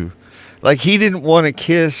 Two-Shoe. Like, he didn't want to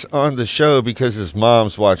kiss on the show because his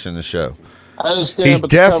mom's watching the show. I understand. He's but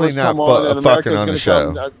the definitely covers not come on and fucking on the America's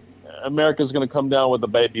show. gonna America's going to come down with a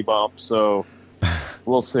baby bump, so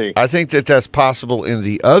we'll see. I think that's possible in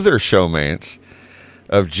the other showmance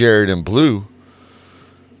of Jared and Blue.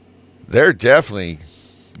 They're definitely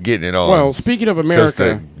getting it on. Well, speaking of because the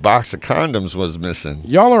America, box of condoms was missing.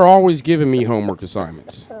 y'all are always giving me homework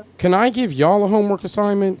assignments. Can I give y'all a homework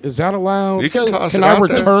assignment? Is that allowed? You can toss Can it I out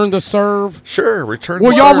there. return the serve? Sure, return.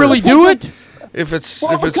 Will the y'all serve. really do it? If it's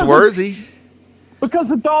Well, because worthy. Because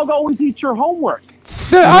the dog always eats your homework.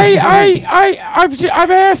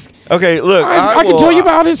 I've asked. Okay, look, I can tell you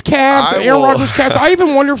about his calves, Aaron Rodgers' calves. I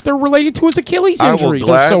even wonder if they're related to his Achilles injury. I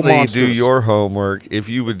will They're so gladly do monstrous. your homework if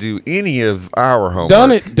you would do any of our homework.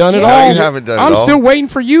 Done it No, all. you haven't done it I'm all. still waiting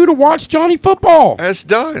for you to watch Johnny Football. That's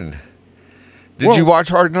done. Did Well- you watch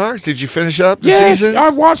Hard Knocks? Did you finish up the Yes, season? I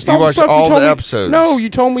watched all you the watched stuff all you told the me. episodes. No, you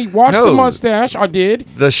told me watch No. the mustache. I did.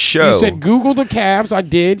 The show. You said Google the calves. I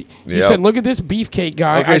did. You Yep. said look at this beefcake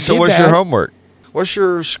guy. Okay, I so did what's that. your homework? What's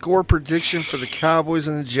your score prediction for the Cowboys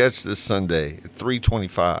and the Jets this Sunday at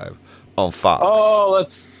 3:25 on Fox? Oh,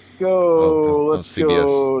 let's go. Oh, let's CBS.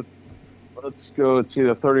 go. Let's go. It's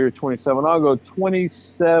either 30 or 27. I'll go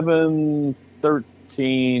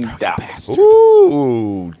 27-13 Dallas.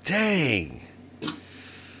 Ooh, dang.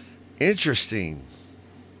 Interesting.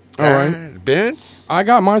 All right. Ben? I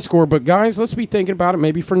got my score, but guys, let's be thinking about it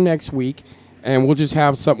maybe for next week. And we'll just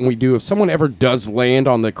have something we do. If someone ever does land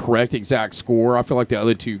on the correct exact score, I feel like the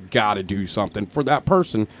other two got to do something for that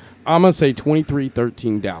person. I'm going to say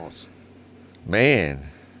 23-13 Dallas. Man.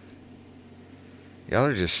 Y'all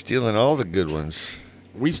are just stealing all the good ones.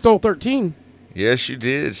 We stole 13. Yes, you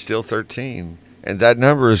did. Still 13. And that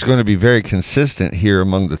number is going to be very consistent here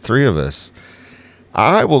among the three of us.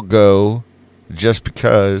 I will go just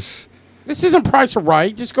because. This isn't Price or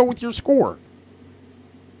Right. Just go with your score.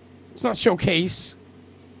 It's not Showcase.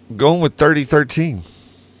 Going with 30-13.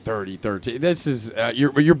 30-13. This is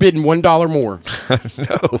you're bidding $1 more.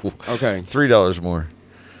 No. Okay. $3 more.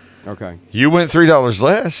 Okay. You went $3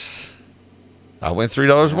 less. I went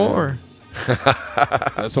 $3 more.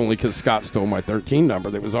 That's only because Scott stole my 13 number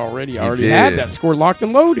that was already. I He already had did. that score locked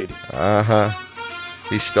and loaded. Uh-huh.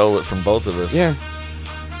 He stole it from both of us. Yeah.